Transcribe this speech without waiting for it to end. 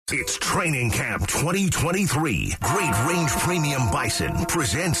It's Training Camp 2023. Great Range Premium Bison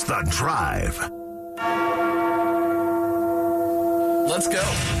presents The Drive. Let's go.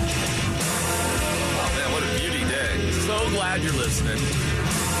 Oh, man, what a beauty day. So glad you're listening.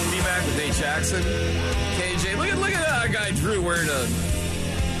 Be back with Nate Jackson. KJ, look at that guy Drew wearing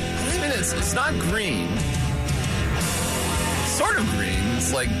it's not green. It's sort of green.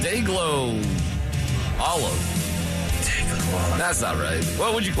 It's like Dayglow olive. That's not right.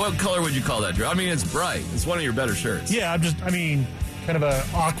 What color would you call that, Drew? I mean, it's bright. It's one of your better shirts. Yeah, kind of a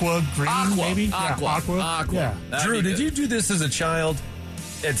aqua green, maybe? Aqua. Yeah. Drew, did you do this as a child?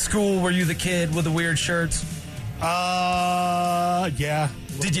 At school, were you the kid with the weird shirts? Yeah.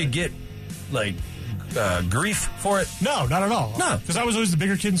 Did you get, grief for it? No, not at all. No. Because I was always the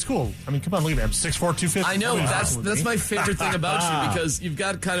bigger kid in school. I mean, come on, look at me. I'm 6'4", 250. I know. That's my favorite thing about you, because you've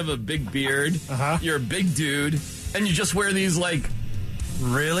got kind of a big beard. Uh-huh. You're a big dude, and you just wear these,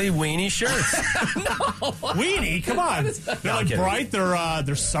 really weenie shirts. Weenie, come on. They're bright.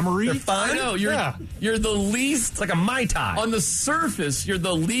 They're summery. They're fun. I know. You're the least... It's like a Mai Tai. On the surface, you're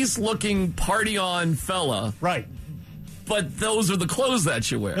the least looking party-on fella. Right. But those are the clothes that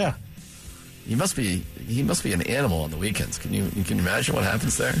you wear. Yeah. He must be an animal on the weekends. Can you imagine what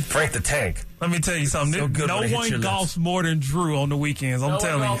happens there? Frank the Tank. Let me tell you something. So good no when it hits one your golfs more than Drew on the weekends. I'm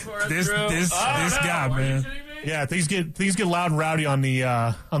telling you, this guy, man. Yeah, things get loud and rowdy on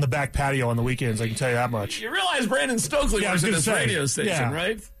the back patio on the weekends. I can tell you that much. You realize Brandon Stokely works at this radio station,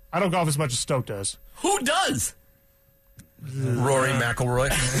 right? I don't golf as much as Stoke does. Who does? Rory McIlroy.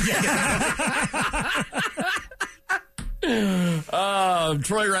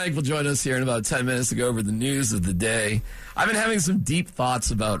 Troy Rank will join us here in about 10 minutes to go over the news of the day. I've been having some deep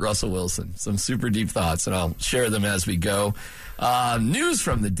thoughts about Russell Wilson, some super deep thoughts, and I'll share them as we go. News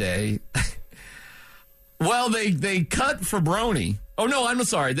from the day. Well, they cut Fabroni. Oh, no, I'm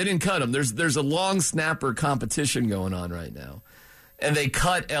sorry. They didn't cut him. There's a long snapper competition going on right now. And they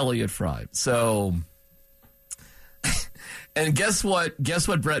cut Elliott Fry. So, and guess what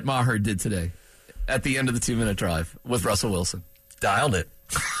Brett Maher did today at the end of the 2-minute drive with Russell Wilson? Dialed it.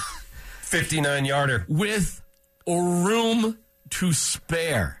 59-yarder. With a room to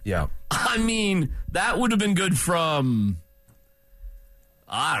spare. Yeah. I mean, that would have been good from...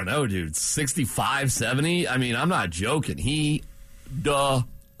 I don't know, dude. 65, 70? I mean, I'm not joking. He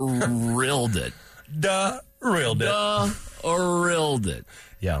rilled it. Rilled it.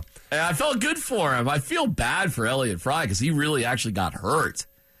 Yeah. And I felt good for him. I feel bad for Elliott Fry because he really actually got hurt.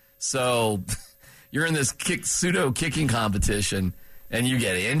 So you're in this pseudo kicking competition and you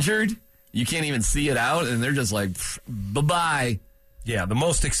get injured. You can't even see it out, and they're just like, bye-bye. Yeah, the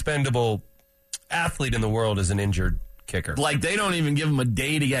most expendable athlete in the world is an injured kicker. Like, they don't even give him a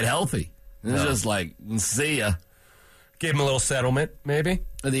day to get healthy. It's just like, see ya. Give him a little settlement, maybe.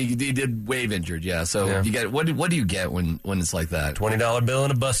 He did wave injured, yeah. So you get what do you get when it's like that? $20 bill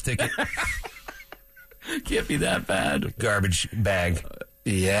and a bus ticket. Can't be that bad. Garbage bag.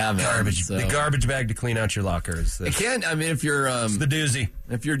 Yeah, man. The garbage bag to clean out your locker. It can't. I mean, if you're it's the doozy.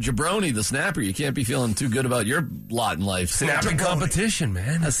 If you're Jabroni, the snapper, you can't be feeling too good about your lot in life. Snapping competition,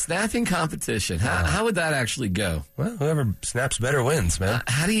 man. A snapping competition. How would that actually go? Well, whoever snaps better wins, man.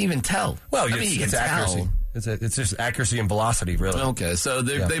 How do you even tell? Well, you can accuracy. tell. It's just accuracy and velocity, really. Okay, so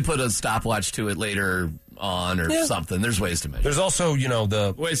they put a stopwatch to it later on or something. There's ways to measure. There's also,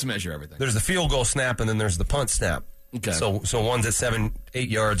 the ways to measure everything. There's the field goal snap, and then there's the punt snap. Okay. So one's at 7-8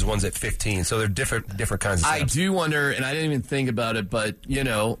 yards, one's at 15. So they're different kinds of snaps. I do wonder, and I didn't even think about it, but,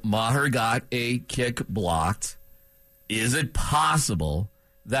 Maher got a kick blocked. Is it possible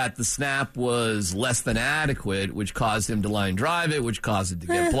that the snap was less than adequate, which caused him to line drive it, which caused it to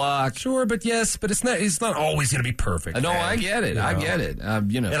get blocked? Sure, but it's not always going to be perfect. No, I get it. I get it.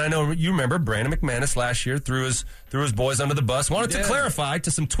 And I know you remember Brandon McManus last year threw his boys under the bus. Wanted to clarify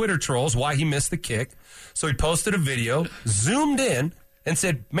to some Twitter trolls why he missed the kick. So he posted a video, zoomed in, and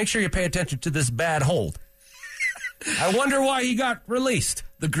said, make sure you pay attention to this bad hold. I wonder why he got released.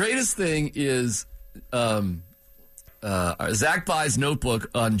 The greatest thing is Zach Bye's notebook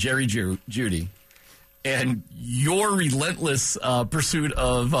on Jerry Jeudy and your relentless pursuit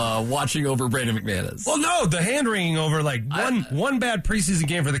of watching over Brandon McManus. Well, no, the hand-wringing over, one bad preseason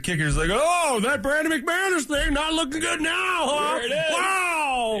game for the Kickers. Like, oh, that Brandon McManus thing not looking good now, huh? There it is.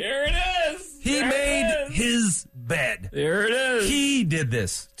 Wow. Here it is. He made his bed. There it is. He did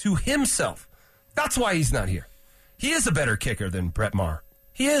this to himself. That's why he's not here. He is a better kicker than Brett Maher.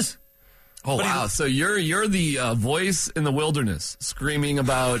 He is. Oh, wow. So you're the voice in the wilderness screaming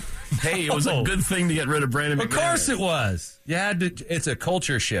about, hey, it was a good thing to get rid of Brandon McManus. Of course it was. You had to. It's a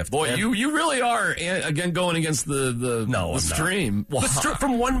culture shift. Boy, you really are, again, going against the stream. Wow.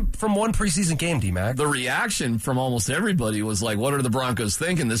 From one preseason game, D-Mac. The reaction from almost everybody was like, what are the Broncos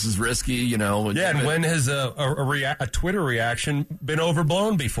thinking? This is risky, you know. Yeah, and when has a Twitter reaction been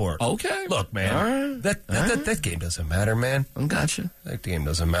overblown before? Okay. Look, man, All right. that game doesn't matter, man. I gotcha. That game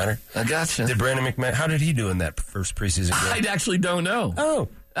doesn't matter. I gotcha. Did Brandon McManus, how did he do in that first preseason game? I actually don't know. Oh.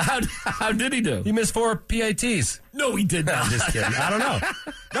 How did he do? He missed 4 PATs. No, he did not. I'm just kidding. I don't know.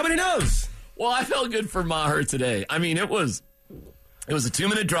 Nobody knows. Well, I felt good for Maher today. I mean, it was a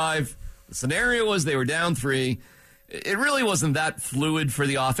 2-minute drive. The scenario was they were down 3. It really wasn't that fluid for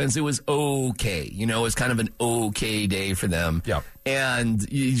the offense. It was okay. You know, it was kind of an okay day for them. Yeah. And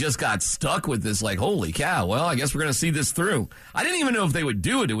you just got stuck with this, like, holy cow, well, I guess we're going to see this through. I didn't even know if they would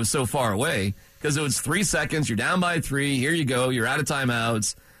do it. It was so far away because it was 3 seconds. You're down by 3. Here you go. You're out of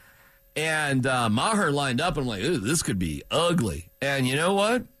timeouts. And Maher lined up, and I'm like, ooh, this could be ugly. And you know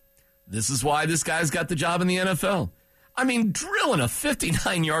what? This is why this guy's got the job in the NFL. I mean, drilling a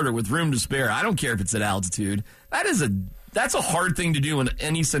 59-yarder with room to spare, I don't care if it's at altitude. That's a hard thing to do in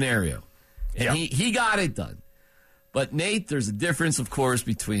any scenario. And he got it done. But, Nate, there's a difference, of course,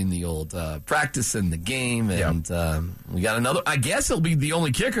 between the old practice and the game. And we got another. I guess he'll be the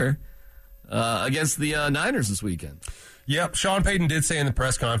only kicker against the Niners this weekend. Yep, Sean Payton did say in the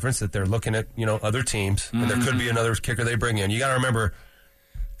press conference that they're looking at, other teams, and there could be another kicker they bring in. You got to remember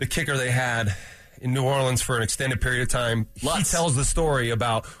the kicker they had in New Orleans for an extended period of time. He tells the story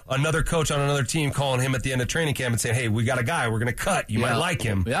about another coach on another team calling him at the end of training camp and saying, hey, we got a guy we're going to cut. You might like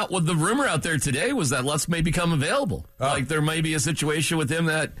him. Yeah, well, the rumor out there today was that Lutz may become available. Like there may be a situation with him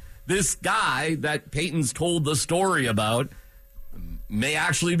that this guy that Payton's told the story about may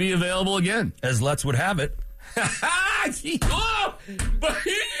actually be available again. As Lutz would have it. But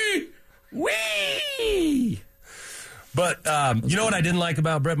you know what I didn't like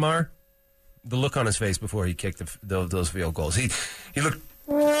about Brett Maher? The look on his face before he kicked those field goals. He looked.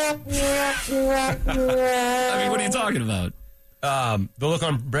 I mean, what are you talking about? The look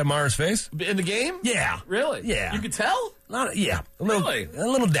on Brett Maher's face in the game? Yeah, really? Yeah, you could tell. A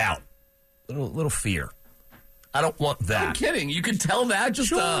little doubt, a little fear. I don't want that. I'm kidding. You could tell that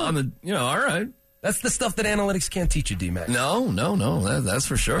just on the. All right. That's the stuff that analytics can't teach you, D-Mac. No. That's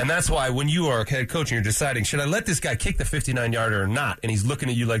for sure. And that's why when you are a head coach and you're deciding, should I let this guy kick the 59-yarder or not? And he's looking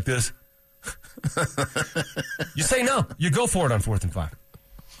at you like this. You say no. You go for it on 4th and 5.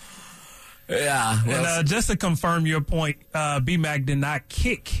 Yeah. And just to confirm your point, B-Mac did not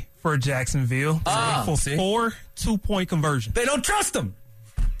kick for Jacksonville for 4 2-point conversions. They don't trust him.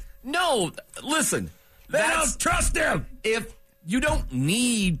 No, listen. They don't trust him. If you don't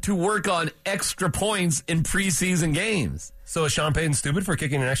need to work on extra points in preseason games. So is Sean Payton stupid for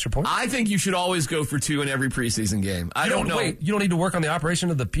kicking an extra point? I think you should always go for 2 in every preseason game. I don't know. Wait, you don't need to work on the operation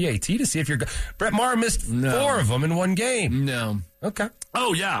of the PAT to see if you're... Brett Maher missed 4 of them in one game. No. Okay.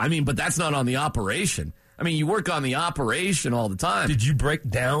 Oh, yeah. I mean, but that's not on the operation. I mean, you work on the operation all the time. Did you break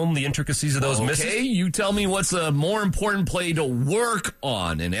down the intricacies of those misses? Okay, you tell me what's a more important play to work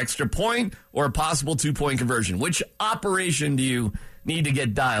on, an extra point or a possible 2-point conversion. Which operation do you need to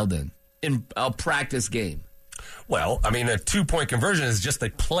get dialed in a practice game? Well, I mean, a 2-point conversion is just a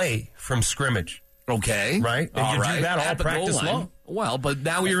play from scrimmage. Okay. Right? And you do that all practice long. Well, but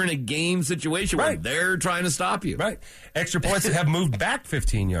now you're in a game situation where they're trying to stop you. Right. Extra points that have moved back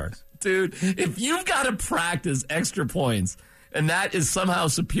 15 yards. Dude, if you've got to practice extra points, and that is somehow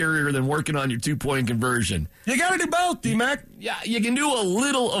superior than working on your 2-point conversion. You got to do both, D-Mac. Yeah, you can do a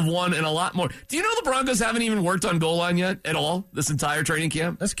little of one and a lot more. Do you know the Broncos haven't even worked on goal line yet at all this entire training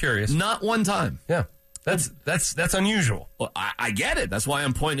camp? That's curious. Not one time. Yeah. That's unusual. Well, I get it. That's why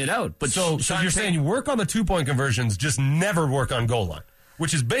I'm pointing it out. But so you're saying you work on the 2-point conversions, just never work on goal line,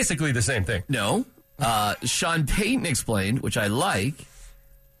 which is basically the same thing. No. Sean Payton explained, which I like,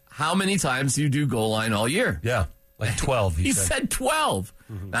 how many times do you do goal line all year? Yeah, like 12. He said 12.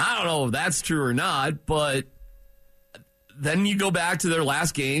 Mm-hmm. Now, I don't know if that's true or not, but then you go back to their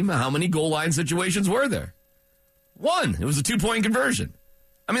last game. How many goal line situations were there? 1. It was a 2-point conversion.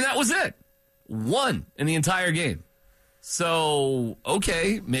 I mean, that was it. 1 in the entire game. So,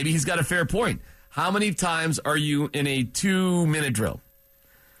 okay, maybe he's got a fair point. How many times are you in a 2-minute drill?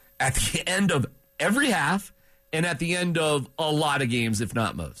 At the end of every half and at the end of a lot of games, if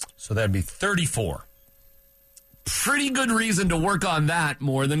not most. So that'd be 34. pretty good reason to work on that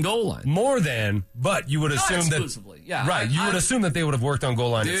more than goal line. More than, but you would assume that. Exclusively, yeah. Right, you would assume that they would have worked on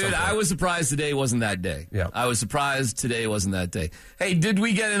goal line. Dude, I was surprised today wasn't that day. Yeah. I was surprised today wasn't that day. Hey, did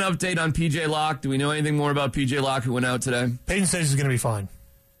we get an update on PJ Locke? Do we know anything more about PJ Locke who went out today? Peyton says he's going to be fine.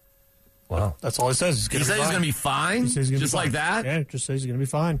 Wow. That's all he says. He says he's going to be fine? Just like that? Yeah, just says he's going to be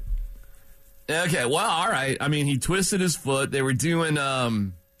fine. Okay, well, all right. I mean, he twisted his foot. They were doing,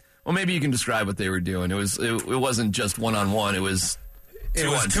 well, maybe you can describe what they were doing. It wasn't just one-on-one. It was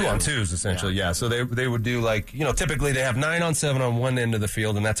two-on-twos, essentially, yeah. So they would do, like, typically they have 9-on-7 on one end of the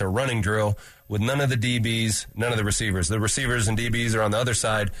field, and that's a running drill with none of the DBs, none of the receivers. The receivers and DBs are on the other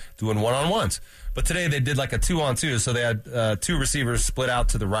side doing one-on-ones. But today they did like a 2-on-2, so they had two receivers split out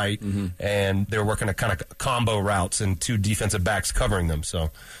to the right, and they were working a kind of combo routes and two defensive backs covering them.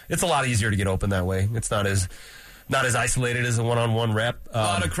 So it's a lot easier to get open that way. It's not as isolated as a one-on-one rep. A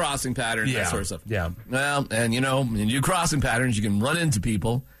lot of crossing patterns, that sort of stuff. Yeah. Well, and when you do crossing patterns, you can run into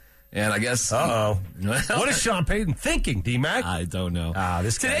people. And I guess... Uh-oh. What is Sean Payton thinking, D-Mac? I don't know.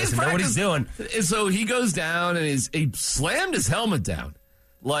 This guy doesn't know what he's doing. So he goes down and he slammed his helmet down.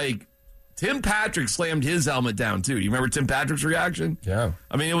 Like, Tim Patrick slammed his helmet down, too. Do you remember Tim Patrick's reaction? Yeah.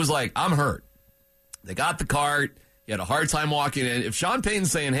 I mean, it was like, I'm hurt. They got the cart. He had a hard time walking in. If Sean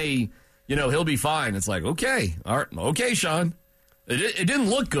Payton's saying, hey, he'll be fine, it's like, okay. All right, okay, Sean. It didn't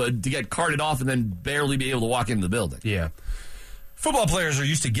look good to get carted off and then barely be able to walk into the building. Yeah. Football players are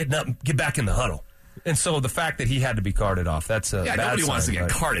used to getting up and get back in the huddle. And so the fact that he had to be carted off, that's a bad nobody sign, wants to get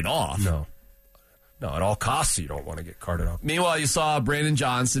carted off. No, at all costs you don't want to get carted off. Meanwhile, you saw Brandon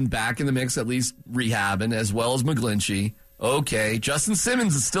Johnson back in the mix, at least rehabbing, as well as McGlinchey. Okay, Justin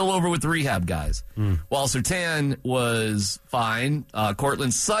Simmons is still over with the rehab guys. While Surtain was fine,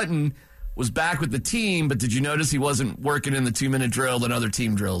 Cortland Sutton was back with the team, but did you notice he wasn't working in the 2-minute drill and other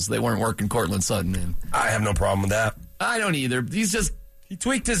team drills? They weren't working Cortland Sutton in. I have no problem with that. I don't either. He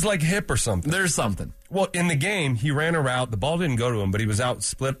tweaked his hip or something. There's something. Well, in the game, he ran a route. The ball didn't go to him, but he was out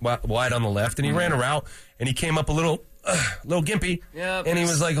split wide on the left, and he ran a route, and he came up a little gimpy, and he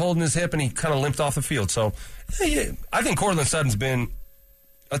was holding his hip, and he kind of limped off the field. So I think Cortland Sutton's been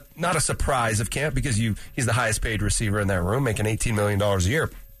not a surprise of camp because he's the highest paid receiver in that room, making $18 million a year.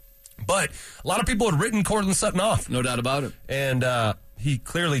 But a lot of people had written Cortland Sutton off. No doubt about it. And he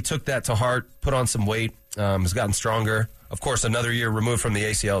clearly took that to heart, put on some weight, has gotten stronger. Of course, another year removed from the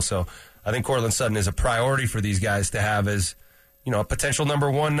ACL. So I think Cortland Sutton is a priority for these guys to have as, a potential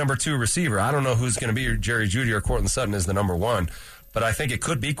number 1, number 2 receiver. I don't know who's going to be Jerry Jeudy or Cortland Sutton as the number 1, but I think it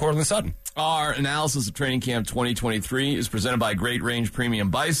could be Cortland Sutton. Our analysis of Training Camp 2023 is presented by Great Range Premium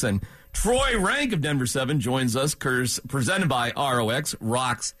Bison. Troy Rank of Denver 7 joins us, presented by ROX,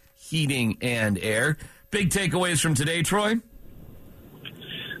 Rocks Heating and Air. Big takeaways from today, Troy?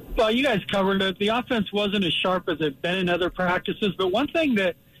 Well, you guys covered it. The offense wasn't as sharp as it's been in other practices, but one thing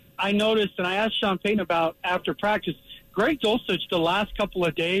that I noticed, and I asked Sean Payton about after practice, Greg Dulcich the last couple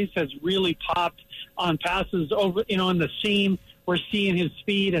of days has really popped on passes over, in the seam. We're seeing his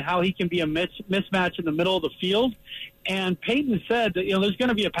speed and how he can be a mismatch in the middle of the field. And Payton said that, there's going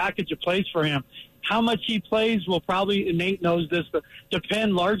to be a package of plays for him. How much he plays will probably, and Nate knows this, but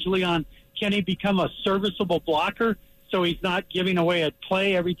depend largely on can he become a serviceable blocker so he's not giving away a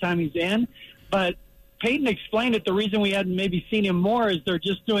play every time he's in. But Payton explained it. The reason we hadn't maybe seen him more is they're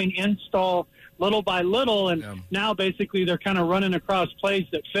just doing install little by little, and now basically they're kind of running across plays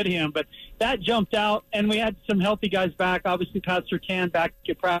that fit him. But that jumped out, and we had some healthy guys back. Obviously, Pat Surtain back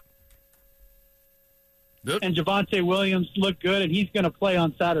at practice. And Javonte Williams looked good, and he's going to play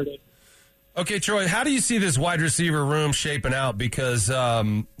on Saturday. Okay, Troy, how do you see this wide receiver room shaping out? Because,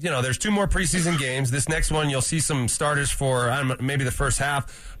 there's 2 more preseason games. This next one, you'll see some starters for maybe the first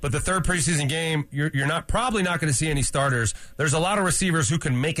half. But the third preseason game, you're probably not going to see any starters. There's a lot of receivers who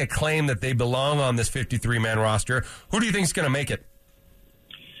can make a claim that they belong on this 53-man roster. Who do you think is going to make it?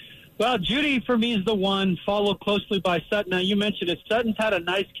 Well, Jeudy, for me, is the one, followed closely by Sutton. Now, you mentioned it. Sutton's had a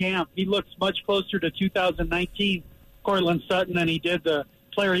nice camp. He looks much closer to 2019 Cortland Sutton than he did the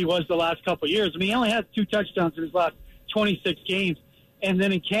player he was the last couple of years. I mean, he only has 2 touchdowns in his last 26 games. And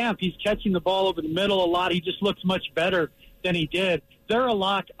then in camp, he's catching the ball over the middle a lot. He just looks much better than he did. They're a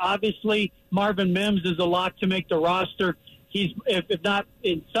lock. Obviously, Marvin Mims is a lock to make the roster. He's, if not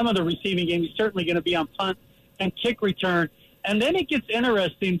in some of the receiving game, he's certainly going to be on punt and kick return. And then it gets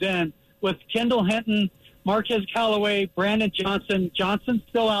interesting then with Kendall Hinton, Marquez Callaway, Brandon Johnson. Johnson's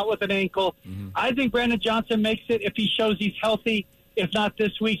still out with an ankle. I think Brandon Johnson makes it if he shows he's healthy. If not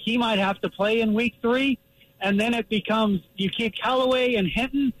this week, he might have to play in week 3. And then it becomes, you keep Callaway and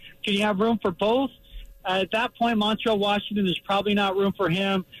Hinton. Can you have room for both? At that point, Montrell Washington, there's probably not room for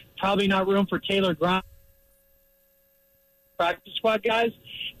him, probably not room for Taylor Grimes. practice squad guys.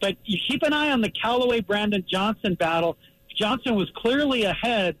 But you keep an eye on the Callaway-Brandon Johnson battle. Johnson was clearly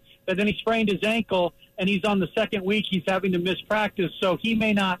ahead, but then he sprained his ankle, and he's on the second week. He's having to miss practice, so he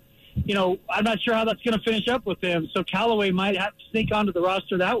may not, I'm not sure how that's going to finish up with him. So Callaway might have to sneak onto the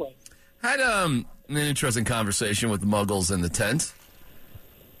roster that way. Had an interesting conversation with the Muggles in the tent.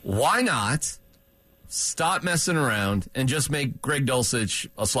 Why not stop messing around and just make Greg Dulcich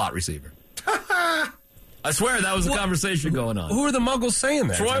a slot receiver? I swear that was a conversation going on. Who are the Muggles saying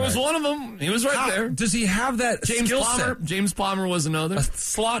that? Troy was one of them. He was right there. Does he have that skill set? James Palmer was another. A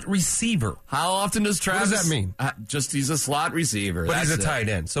slot receiver. How often does Travis? What does that mean? Just he's a slot receiver. But he's a tight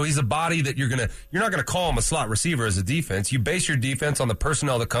end. So he's a body that you're not going to call him a slot receiver as a defense. You base your defense on the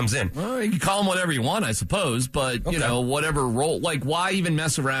personnel that comes in. Well, you can call him whatever you want, I suppose. But, whatever role. Like, why even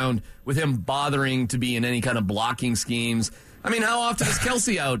mess around with him bothering to be in any kind of blocking schemes? I mean, how often is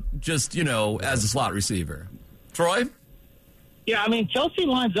Kelsey out just, as a slot receiver? Troy? Yeah, I mean, Kelsey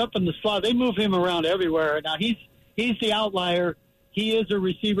lines up in the slot. They move him around everywhere. Now, he's the outlier. He is a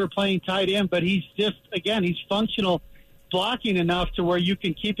receiver playing tight end, but he's just, again, he's functional blocking enough to where you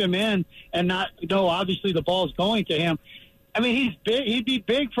can keep him in and not know, obviously, the ball's going to him. I mean, he's big. He'd be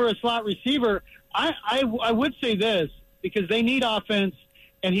big for a slot receiver. I would say this, because they need offense,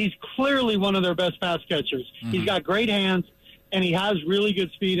 and he's clearly one of their best pass catchers. Mm-hmm. He's got great hands, and he has really good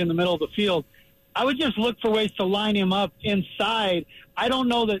speed in the middle of the field. I would just look for ways to line him up inside. I don't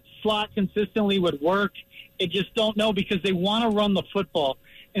know that slot consistently would work. I just don't know, because they want to run the football.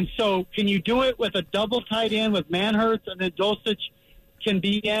 And so can you do it with a double tight end with Manhertz, and then Dulcich can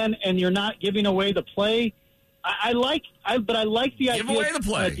be in, and you're not giving away the play? I like the idea. Give away the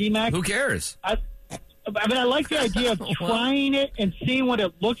play. D-Mac. Who cares? I like the idea of trying it and seeing what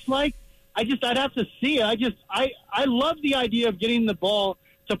it looks like. I'd have to see it. I love the idea of getting the ball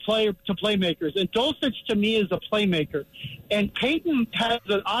to playmakers, and Dulcich to me is a playmaker. And Peyton has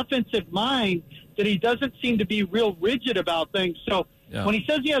an offensive mind that he doesn't seem to be real rigid about things. So when he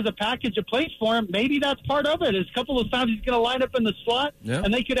says he has a package of plays for him, maybe that's part of it. Is a couple of times he's going to line up in the slot,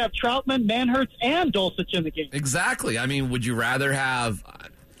 and they could have Troutman, Manhertz, and Dulcich in the game. Exactly. I mean, would you rather have?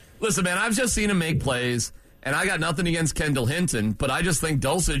 Listen, man, I've just seen him make plays. And I got nothing against Kendall Hinton, but I just think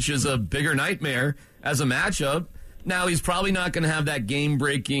Dulcich is a bigger nightmare as a matchup. Now, he's probably not going to have that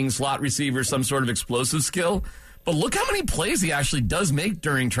game-breaking slot receiver, some sort of explosive skill. But look how many plays he actually does make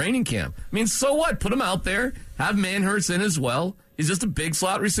during training camp. I mean, so what? Put him out there. Have Manhertz in as well. He's just a big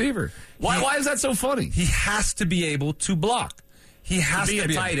slot receiver. Why is that so funny? He has to be able to block. He has to be a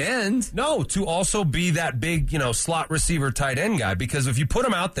tight end. No, to also be that big, slot receiver tight end guy. Because if you put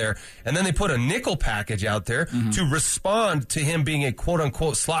him out there and then they put a nickel package out there to respond to him being a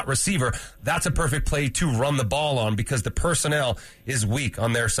quote-unquote slot receiver, that's a perfect play to run the ball on, because the personnel is weak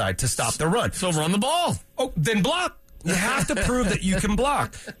on their side to stop the run. So run the ball. Oh, then block. You have to prove that you can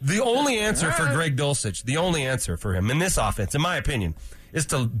block. The only answer for Greg Dulcich, the only answer for him in this offense, in my opinion, is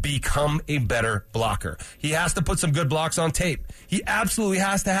to become a better blocker. He has to put some good blocks on tape. He absolutely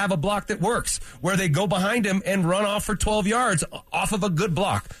has to have a block that works, where they go behind him and run off for 12 yards off of a good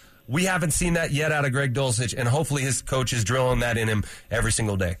block. We haven't seen that yet out of Greg Dulcich, and hopefully his coach is drilling that in him every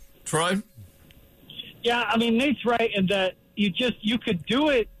single day. Troy? Yeah, I mean, Nate's right in that you could do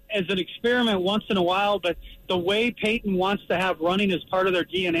it as an experiment once in a while, but the way Peyton wants to have running as part of their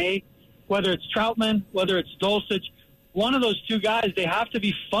DNA, whether it's Troutman, whether it's Dulcich, one of those two guys, they have to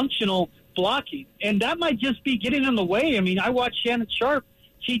be functional blocking. And that might just be getting in the way. I mean, I watched Shannon Sharp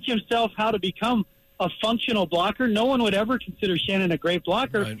teach himself how to become a functional blocker. No one would ever consider Shannon a great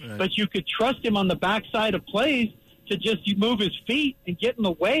blocker, right. But you could trust him on the backside of plays to just move his feet and get in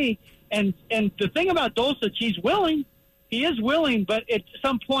the way. And the thing about Dulcich, he's willing. He is willing, but at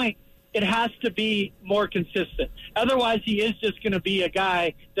some point it has to be more consistent. Otherwise, he is just going to be a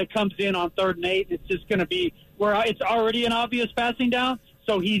guy that comes in on 3rd and 8. It's just going to be where it's already an obvious passing down,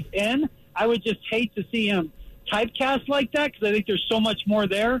 so he's in. I would just hate to see him typecast like that, because I think there's so much more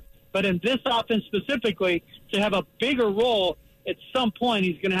there. But in this offense specifically, to have a bigger role, at some point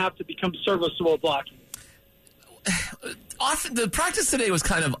he's going to have to become serviceable blocking. The practice today was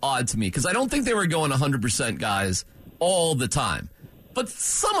kind of odd to me, because I don't think they were going 100% guys all the time. But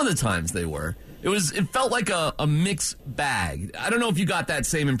some of the times they were. It felt like a mixed bag. I don't know if you got that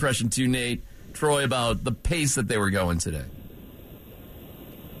same impression too, Nate, Troy, about the pace that they were going today.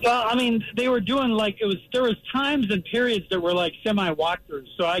 Well, I mean, they were doing there was times and periods that were like semi-walkthroughs,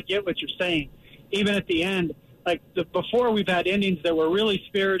 so I get what you're saying. Even at the end, before we've had endings that were really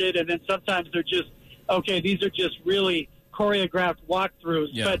spirited, and then sometimes they're just, okay, these are just really choreographed walkthroughs.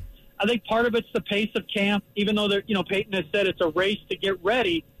 Yeah. But I think part of it's the pace of camp, even though Peyton has said it's a race to get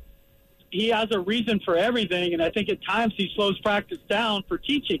ready. he has a reason for everything, and I think at times he slows practice down for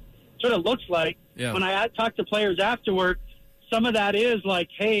teaching. That's what it looks like. Yeah. When I talk to players afterward, some of that is like,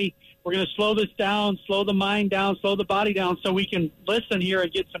 hey, we're going to slow this down, slow the mind down, slow the body down so we can listen here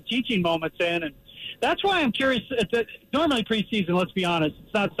and get some teaching moments in. And that's why I'm curious. Normally preseason, let's be honest,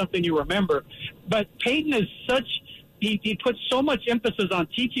 it's not something you remember. But Peyton is he puts so much emphasis on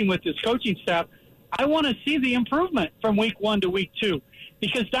teaching with his coaching staff. I want to see the improvement from week 1 to week 2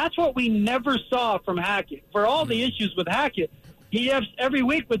 because that's what we never saw from Hackett. For all the issues with Hackett, he every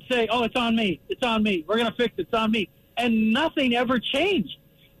week would say, oh, it's on me. It's on me. We're going to fix it. It's on me. And nothing ever changed.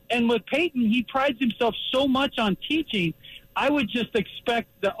 And with Peyton, he prides himself so much on teaching. I would just expect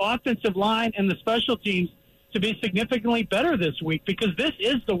the offensive line and the special teams to be significantly better this week because this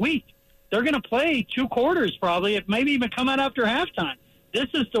is the week. They're going to play 2 quarters probably, if maybe even come out after halftime. This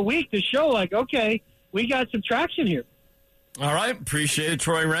is the week to show, like, okay, we got some traction here. All right. Appreciate it,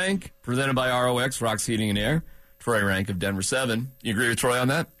 Troy Rank, presented by ROX, Rocks Heating and Air. Troy Rank of Denver 7. You agree with Troy on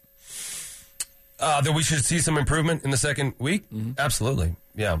that? That we should see some improvement in the second week? Mm-hmm. Absolutely.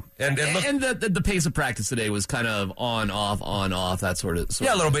 Yeah. And the pace of practice today was kind of on, off, that sort of.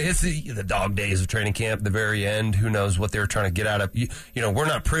 Yeah, a little bit. It's the dog days of training camp, the very end. Who knows what they're trying to get out of. You know, we're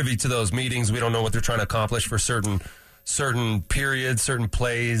not privy to those meetings. We don't know what they're trying to accomplish for certain periods, certain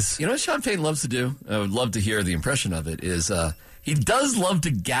plays. You know what Sean Payton loves to do? I would love to hear the impression of it, is he does love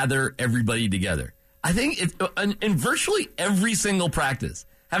to gather everybody together. I think in virtually every single practice.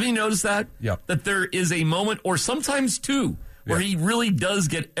 Have you noticed that? Yeah. That there is a moment, or sometimes 2, where he really does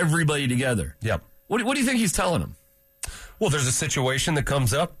get everybody together. Yeah. What do you think he's telling them? Well, there's a situation that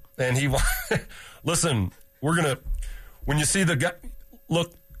comes up, and he listen. When you see the guy,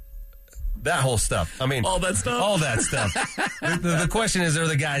 look, that whole stuff. I mean, all that stuff. The question is, are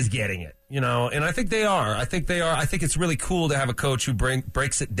the guys getting it? You know, and I think they are. I think it's really cool to have a coach who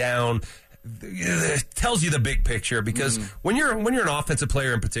breaks it down. It tells you the big picture because when you're an offensive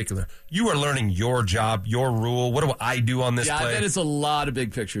player in particular, you are learning your job, your rule. What do I do on this play? Yeah, that is a lot of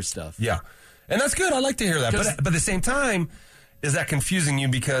big picture stuff. Yeah, and that's good. I like to hear that. But at the same time, is that confusing you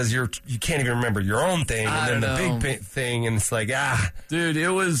because you can't even remember your own thing and then the big thing, and it's like dude,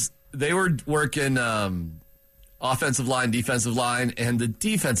 they were working offensive line, defensive line, and the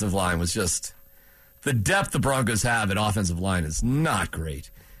defensive line was just the depth the Broncos have at offensive line is not great.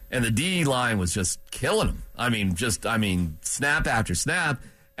 And the D line was just killing them. I mean, snap after snap.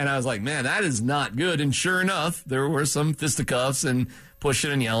 And I was like, man, that is not good. And sure enough, there were some fisticuffs and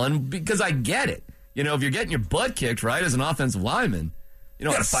pushing and yelling because I get it. You know, if you're getting your butt kicked, right, as an offensive lineman, you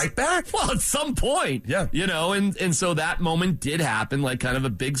got to fight back. Well, at some point. Yeah. You know, and so that moment did happen, like kind of a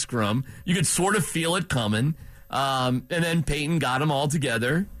big scrum. You could sort of feel it coming. And then Peyton got them all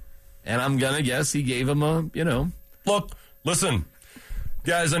together. And I'm going to guess he gave them a, you know. Look, listen.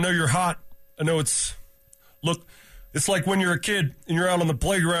 Guys, I know you're hot. I know it's like when you're a kid and you're out on the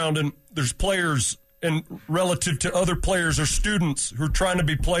playground and there's players and relative to other players or students who are trying to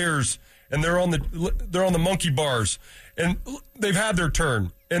be players and they're on the monkey bars and they've had their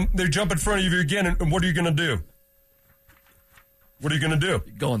turn and they jump in front of you again and what are you going to do? What are you going to do?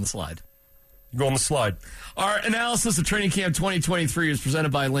 Go on the slide. Go on the slide. Our analysis of Training Camp 2023 is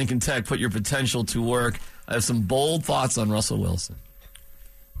presented by Lincoln Tech. Put your potential to work. I have some bold thoughts on Russell Wilson.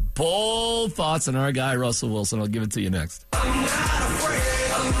 Bold thoughts on our guy, Russell Wilson. I'll give it to you next. I'm not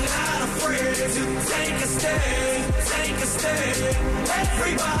afraid to take a stand.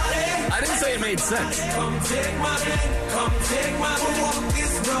 Everybody. I didn't say it made sense. Come take my hand, we'll walk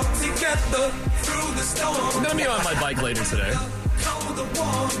this road together through the storm. I'm going to be on my bike later today.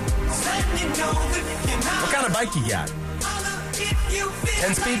 What kind of bike you got?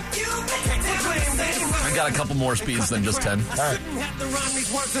 10 speed? I got a couple more speeds than just 10. All right.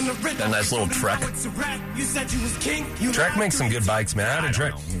 Got a nice little Trek. Trek makes some good bikes, man.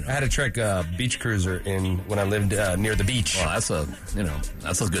 I had a Trek beach cruiser when I lived near the beach. Well,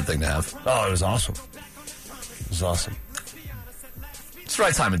 that's a good thing to have. Oh, it was awesome. It was awesome. It's the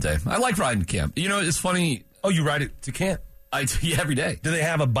right time of day. I like riding to camp. You know, it's funny. Oh, you ride it to camp? Yeah, every day. Do they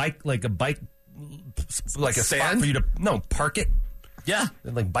have a bike, like a spot for you to park it? Yeah.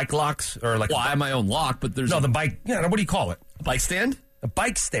 Like bike locks or like. Well, I have my own lock, but there's the bike. Yeah, what do you call it? A bike stand? A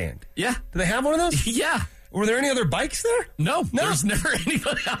bike stand. Yeah. Do they have one of those? Yeah. Were there any other bikes there? No. There's never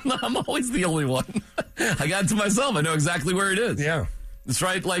anybody. I'm always the only one. I got it to myself. I know exactly where it is. Yeah. It's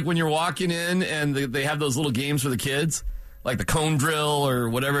right, like when you're walking in and they have those little games for the kids, like the cone drill or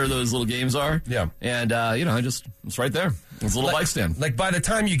whatever those little games are. Yeah. And, it's right there. It's a little bike stand. Like by the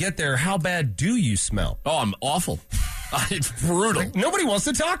time you get there, how bad do you smell? Oh, I'm awful. It's brutal. Like, nobody wants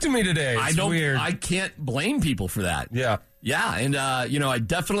to talk to me today. It's weird. I can't blame people for that. Yeah. Yeah, and, I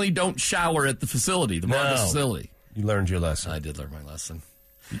definitely don't shower at the facility, the Marcus facility. You learned your lesson. I did learn my lesson.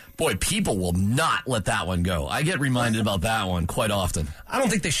 Boy, people will not let that one go. I get reminded about that one quite often. I don't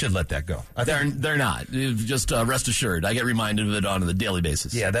think they should let that go. They're not. Just rest assured, I get reminded of it on a daily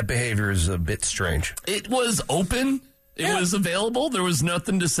basis. Yeah, that behavior is a bit strange. It was open. It was available. There was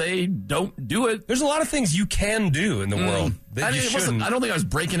nothing to say, don't do it. There's a lot of things you can do in the world that you shouldn't. I don't think I was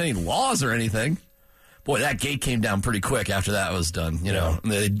breaking any laws or anything. Boy, that gate came down pretty quick after that was done.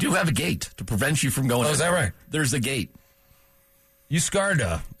 They do have a gate to prevent you from going. Oh, is that right? There's a gate. You scarred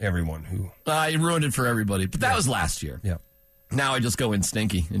everyone who... I ruined it for everybody, but that was last year. Yeah. Now I just go in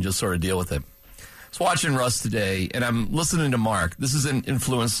stinky and just sort of deal with it. I was watching Russ today, and I'm listening to Mark. This is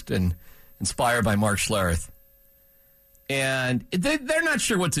influenced and inspired by Mark Schlereth. And they're not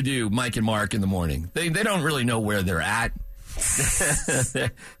sure what to do, Mike and Mark, in the morning. They don't really know where they're at.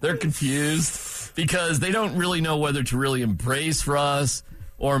 They're confused because they don't really know whether to really embrace Russ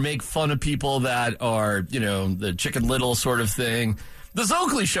or make fun of people that are, the Chicken Little sort of thing. The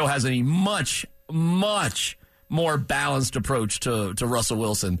Oakley Show has a much, much more balanced approach to Russell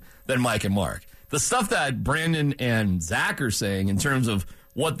Wilson than Mike and Mark. The stuff that Brandon and Zach are saying in terms of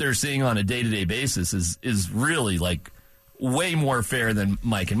what they're seeing on a day-to-day basis is really, way more fair than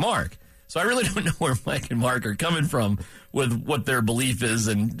Mike and Mark. So I really don't know where Mike and Mark are coming from with what their belief is,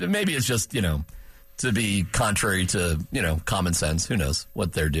 and maybe it's just, to be contrary to, common sense. Who knows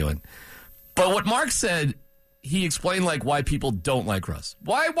what they're doing. But what Mark said, he explained, why people don't like Russ.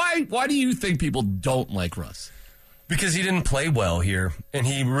 Why do you think people don't like Russ? Because he didn't play well here, and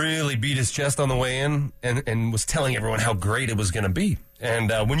he really beat his chest on the way in and was telling everyone how great it was going to be.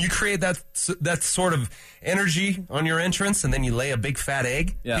 And when you create that sort of energy on your entrance and then you lay a big fat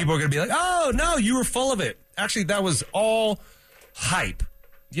egg, people are going to be like, oh, no, you were full of it. Actually, that was all hype.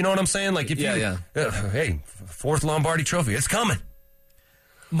 You know what I'm saying? Hey, fourth Lombardi trophy, it's coming.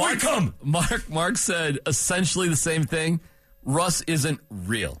 Mark said essentially the same thing. Russ isn't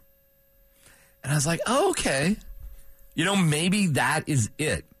real. And I was like, oh, okay. Maybe that is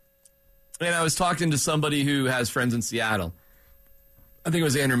it. And I was talking to somebody who has friends in Seattle. I think it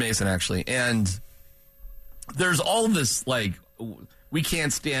was Andrew Mason, actually. And there's all this, we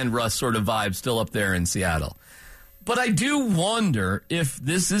can't stand Russ sort of vibe still up there in Seattle. But I do wonder if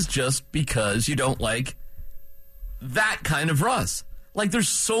this is just because you don't like that kind of Russ. There's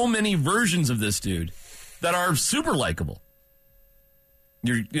so many versions of this dude that are super likable.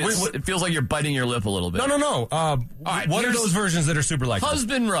 It feels like you're biting your lip a little bit. No. Right, what are those versions that are super likable?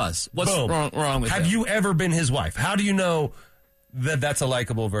 Husband Russ. What's wrong with that? Have you ever been his wife? How do you know that's a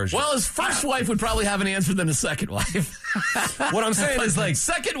likable version? Well, his first wife would probably have an answer than his second wife. What I'm saying is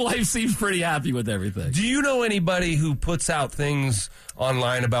second wife seems pretty happy with everything. Do you know anybody who puts out things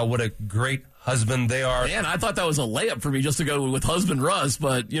online about what a great husband they are? Man, I thought that was a layup for me just to go with husband Russ,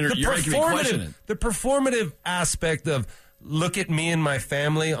 but you're making me question it. The performative aspect of look at me and my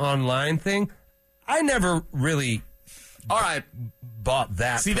family online thing, I never really bought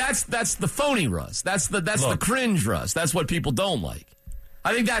that. See, that's the phony Russ. That's the cringe Russ. That's what people don't like.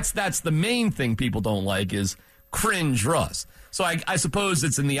 I think that's the main thing people don't like is cringe Russ. So I suppose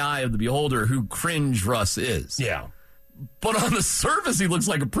it's in the eye of the beholder who cringe Russ is. Yeah. But on the surface, he looks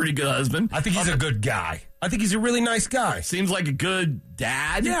like a pretty good husband. I think he's a good guy. I think he's a really nice guy. Seems like a good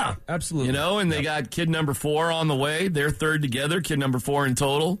dad. Yeah, absolutely. And they got kid number 4 on the way. They're third together, kid number 4 in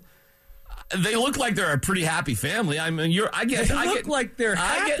total. They look like they're a pretty happy family. I mean, They look like they're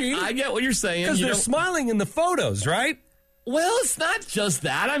happy. I get what you're saying. Because they're smiling in the photos, right? Well, it's not just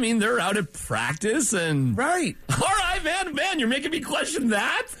that. I mean, they're out at practice and... Right. All right, man, you're making me question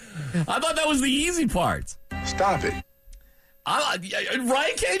that? I thought that was the easy part. Stop it.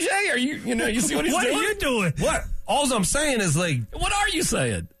 Right, KJ? Are you see what he's doing? What are you doing? What? All I'm saying is what are you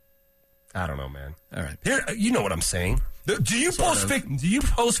saying? I don't know, man. All right. Here, you know what I'm saying. Do you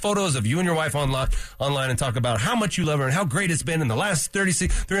post photos of you and your wife online and talk about how much you love her and how great it's been in the last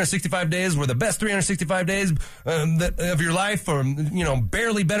 365 days were the best 365 days of your life, or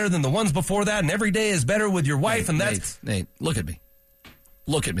barely better than the ones before that, and every day is better with your wife, Nate, look at me.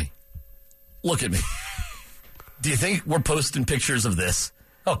 Look at me. Do you think we're posting pictures of this?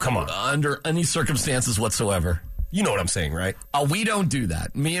 Oh, come on. Under any circumstances whatsoever. You know what I'm saying, right? We don't do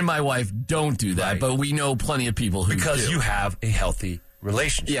that. Me and my wife don't do that, but we know plenty of people who because do. You have a healthy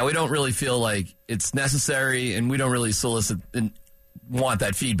relationship. Yeah, we don't really feel like it's necessary, and we don't really solicit and want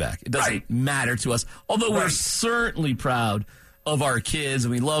that feedback. It doesn't matter to us, although we're certainly proud of our kids,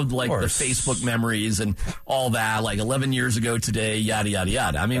 and we loved the Facebook memories and all that, 11 years ago today, yada, yada,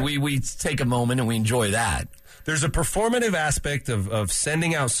 yada. I mean, we take a moment and we enjoy that. There's a performative aspect of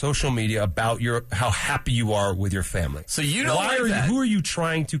sending out social media about how happy you are with your family. So you don't like that. Who are you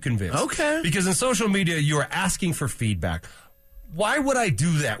trying to convince? Okay. Because in social media, you are asking for feedback. Why would I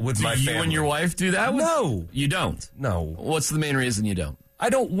do that with my family? You and your wife do that? No. You don't? No. What's the main reason you don't? I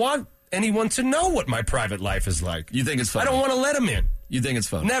don't want anyone to know what my private life is like. You think it's funny? I don't want to let them in. You think it's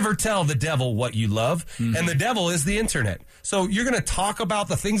funny? Never tell the devil what you love, and the devil is the internet. So you're going to talk about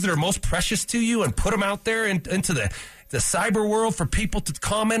the things that are most precious to you and put them out there into the cyber world for people to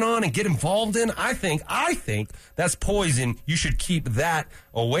comment on and get involved in. I think that's poison. You should keep that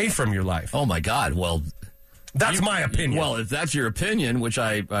away from your life. Oh, my God. Well, that's my opinion. Well, if that's your opinion, which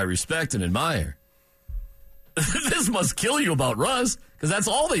I respect and admire, this must kill you about Russ, because that's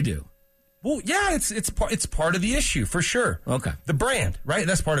all they do. Well, yeah, it's part of the issue, for sure. Okay. The brand, right?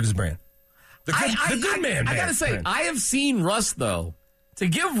 That's part of his brand. The good man. I got to say, I have seen Russ, though. To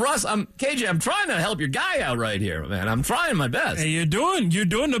give Russ, KJ, I'm trying to help your guy out right here, man. I'm trying my best. Hey, you're doing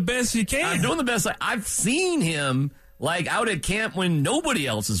the best you can. I'm doing the best. I've seen him, like, out at camp when nobody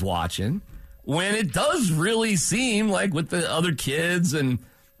else is watching, when it does really seem like with the other kids and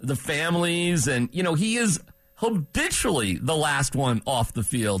the families, and, he is habitually the last one off the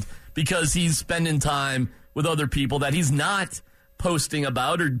field because he's spending time with other people that he's not posting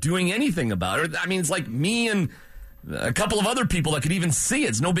about or doing anything about. I mean, it's like me and a couple of other people that could even see it.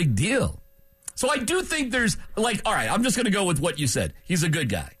 It's no big deal. So I do think there's, like, all right, I'm just going to go with what you said. He's a good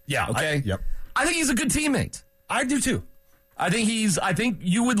guy. Yeah. Okay? Yep. I think he's a good teammate. I do, too. I think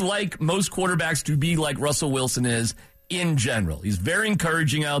you would like most quarterbacks to be like Russell Wilson is in general. He's very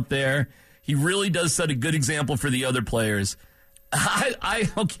encouraging out there. He really does set a good example for the other players.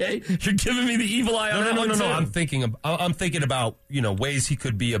 Okay, you're giving me the evil eye on that one, No. too. I'm thinking about ways he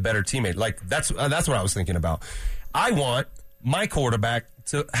could be a better teammate. Like that's what I was thinking about. I want my quarterback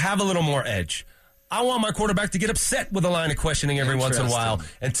to have a little more edge. I want my quarterback to get upset with a line of questioning every once in a while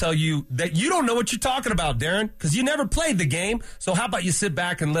and tell you that you don't know what you're talking about, Darren, because you never played the game. So how about you sit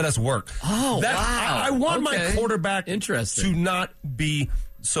back and let us work? Oh, wow. I want my quarterback to not be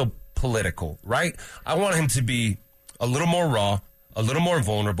so political, right? I want him to be a little more raw, a little more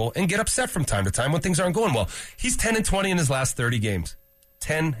vulnerable, and get upset from time to time when things aren't going well. He's 10-20 in his last 30 games.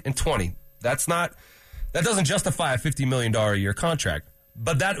 10-20. That doesn't justify a $50 million a year contract.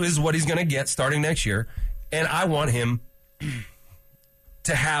 But that is what he's going to get starting next year. And I want him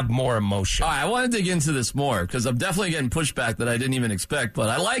to have more emotion. All right, I want to dig into this more because I'm definitely getting pushback that I didn't even expect, but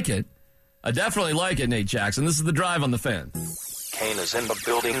I like it. I definitely like it, Nate Jackson. This is The Drive on The Fan. Kane is in the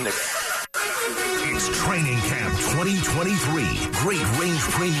building. It's Training Camp 2023. Great Range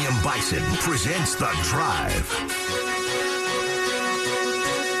Premium Bison presents The Drive.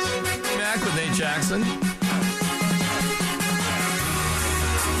 Back with Nate Jackson.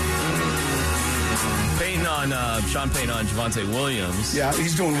 Sean Payton on Javonte Williams. Yeah,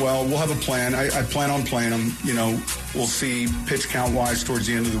 he's doing well. We'll have a plan. I plan on playing him. We'll see pitch count-wise towards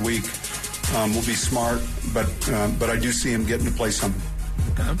the end of the week. We'll be smart, but I do see him getting to play some.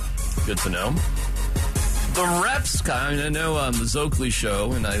 Okay, good to know. The reps, I know on the Zoakley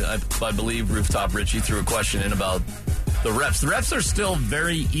show, and I believe Rooftop Richie threw a question in about the reps. The reps are still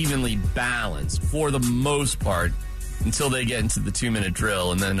very evenly balanced for the most part until they get into the 2-minute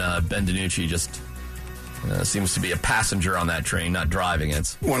drill, and then Ben DiNucci just seems to be a passenger on that train, not driving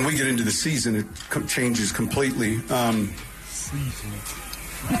it. When we get into the season, it changes completely.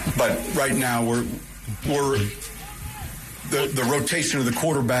 But right now, we're the rotation of the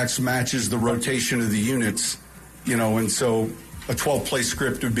quarterbacks matches the rotation of the units, and so a 12-play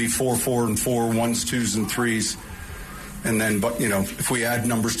script would be 4-4 and 4, 1s, 2s, and 3s, and then if we add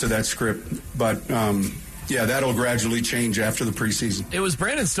numbers to that script, but. Yeah, that'll gradually change after the preseason. It was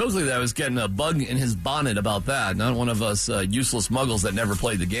Brandon Stokley that was getting a bug in his bonnet about that. Not one of us useless muggles that never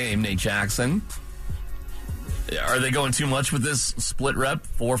played the game. Nate Jackson. Are they going too much with this split rep,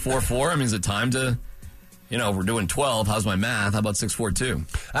 4-4-4? I mean, is it time to, we're doing 12. How's my math? How about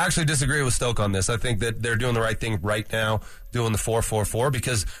 6-4-2? I actually disagree with Stoke on this. I think that they're doing the right thing right now, doing the 4-4-4,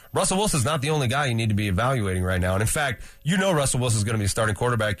 because Russell Wilson's not the only guy you need to be evaluating right now. And in fact, Russell Wilson's going to be a starting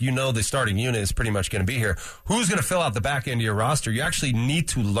quarterback. The starting unit is pretty much going to be here. Who's going to fill out the back end of your roster? You actually need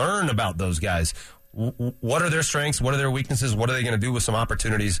to learn about those guys. What are their strengths? What are their weaknesses? What are they going to do with some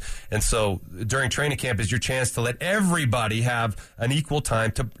opportunities? And so during training camp is your chance to let everybody have an equal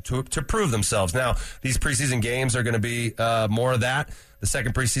time to prove themselves. Now, these preseason games are going to be more of that. The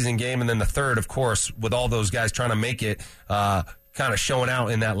second preseason game, and then the third, of course, with all those guys trying to make it, kind of showing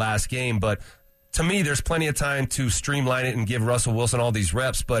out in that last game. But to me, there's plenty of time to streamline it and give Russell Wilson all these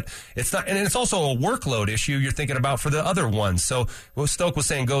reps, but it's not, and it's also a workload issue you're thinking about for the other ones. So what Stoke was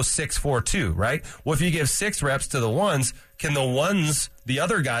saying, go 6-4-2, right? Well, if you give 6 reps to the ones, can the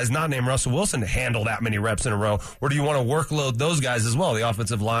other guys not named Russell Wilson handle that many reps in a row? Or do you want to workload those guys as well? The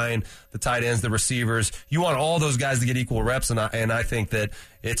offensive line, the tight ends, the receivers. You want all those guys to get equal reps, and I think that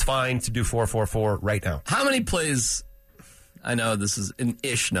it's fine to do 4-4-4 right now. How many plays? I know this is an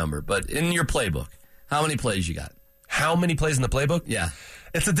ish number, but in your playbook, how many plays you got? How many plays in the playbook? Yeah.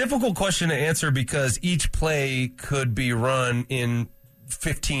 It's a difficult question to answer because each play could be run in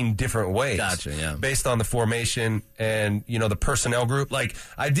 15 different ways. Gotcha, yeah. Based on the formation and, the personnel group. Like,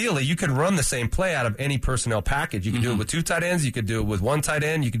 ideally, you could run the same play out of any personnel package. You could do it with 2 tight ends. You could do it with 1 tight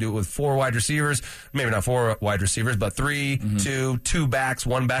end. You could do it with 4 wide receivers. Maybe not 4 wide receivers, but 3, 2 backs,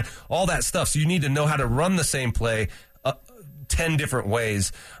 1 back. All that stuff. So you need to know how to run the same play 10 different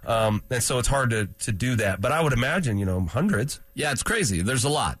ways. And so it's hard to do that. But I would imagine, hundreds. Yeah, it's crazy. There's a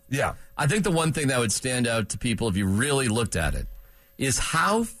lot. Yeah. I think the one thing that would stand out to people if you really looked at it is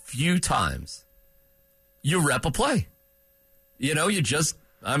how few times you rep a play.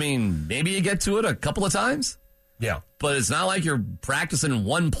 Maybe you get to it a couple of times. Yeah. But it's not like you're practicing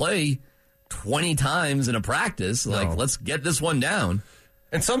one play 20 times in a practice. No. Like, let's get this one down.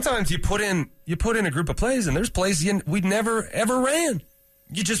 And sometimes you put in a group of plays, and there's plays we never ever ran.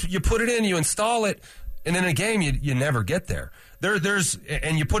 You put it in, you install it, and in a game you never get there.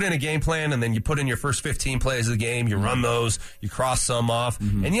 And you put in a game plan, and then you put in your first 15 plays of the game. You run those, you cross some off,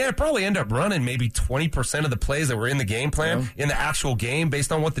 and probably end up running maybe 20% of the plays that were in the game plan in the actual game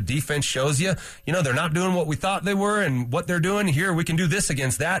based on what the defense shows you. They're not doing what we thought they were, and what they're doing here, we can do this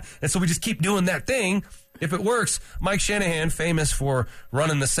against that, and so we just keep doing that thing. If it works, Mike Shanahan, famous for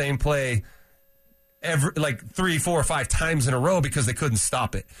running the same play every 3, 4, 5 times in a row because they couldn't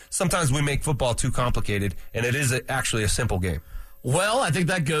stop it. Sometimes we make football too complicated, and it is actually a simple game. Well, I think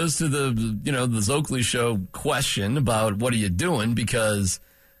that goes to the Zokley show question about what are you doing, because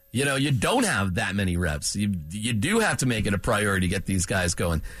you don't have that many reps. You do have to make it a priority to get these guys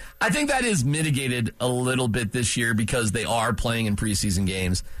going. I think that is mitigated a little bit this year because they are playing in preseason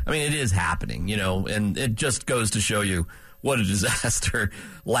games. I mean, it is happening, and it just goes to show you what a disaster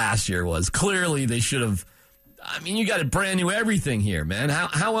last year was. Clearly, they should have. You got a brand new everything here, man.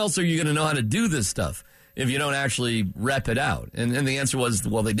 How else are you going to know how to do this stuff if you don't actually rep it out? And the answer was,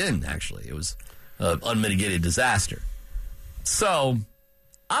 well, they didn't actually. It was an unmitigated disaster. So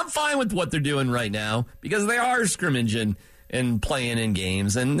I'm fine with what they're doing right now because they are scrimmaging and playing in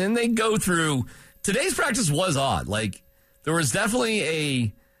games. And then they go through. Today's practice was odd. Like, there was definitely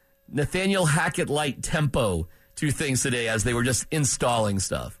a Nathaniel Hackett-light tempo to things today as they were just installing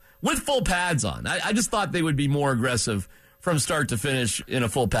stuff with full pads on. I just thought they would be more aggressive from start to finish in a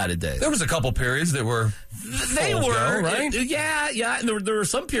full padded day. There was a couple periods that were right? Yeah. And there were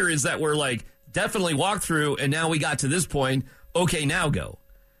some periods that were like definitely walk through, and now we got to this point. Okay, now go.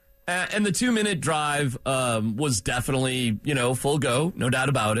 And the 2-minute drive was definitely, full go, no doubt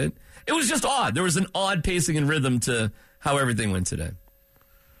about it. It was just odd. There was an odd pacing and rhythm to how everything went today.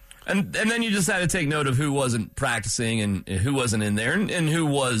 And then you just had to take note of who wasn't practicing and who wasn't in there and who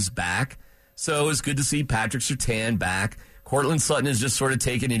was back. So it was good to see Patrick Surtain back. Cortland Sutton is just sort of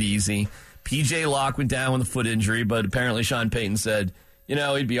taking it easy. P.J. Locke went down with a foot injury, but apparently Sean Payton said,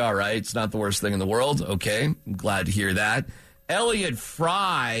 he'd be all right. It's not the worst thing in the world. Okay, I'm glad to hear that. Elliott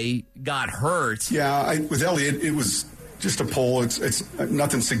Fry got hurt. Yeah, with Elliott, it was just a pull. It's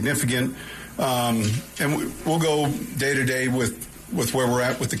nothing significant. And we'll go day to day with where we're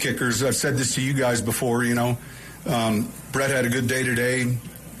at with the kickers. I've said this to you guys before, Brett had a good day today.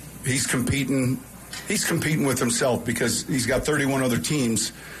 He's competing with himself because he's got 31 other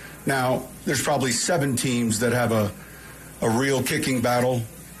teams. Now, there's probably 7 teams that have a real kicking battle,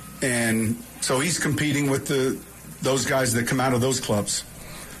 and so he's competing with those guys that come out of those clubs.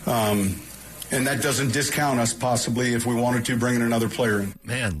 And that doesn't discount us possibly if we wanted to bring in another player in.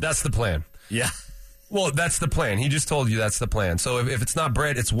 Man, that's the plan. Yeah. Well, that's the plan. He just told you that's the plan. So if it's not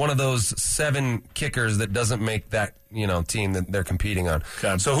Brett, it's one of those 7 kickers that doesn't make that team that they're competing on.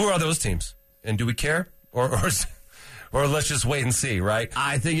 Okay. So who are those teams? And do we care? Or let's just wait and see, right?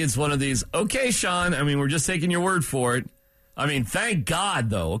 I think it's one of these, okay, Sean, we're just taking your word for it. Thank God,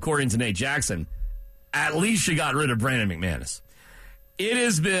 though, according to Nate Jackson, at least you got rid of Brandon McManus. It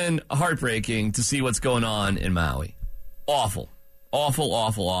has been heartbreaking to see what's going on in Maui. Awful. Awful,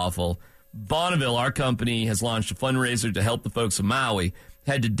 awful, awful. Bonneville, our company, has launched a fundraiser to help the folks of Maui.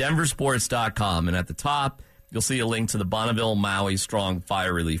 Head to denversports.com, and at the top, you'll see a link to the Bonneville Maui Strong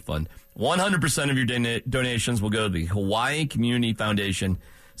Fire Relief Fund. 100% of your donations will go to the Hawaii Community Foundation,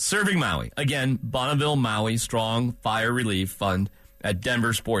 Serving Maui. Again, Bonneville Maui Strong Fire Relief Fund at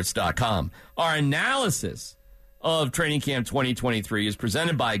denversports.com. Our analysis of Training Camp 2023 is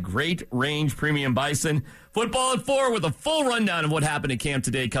presented by Great Range Premium Bison. Football at 4 with a full rundown of what happened at camp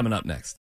today coming up next.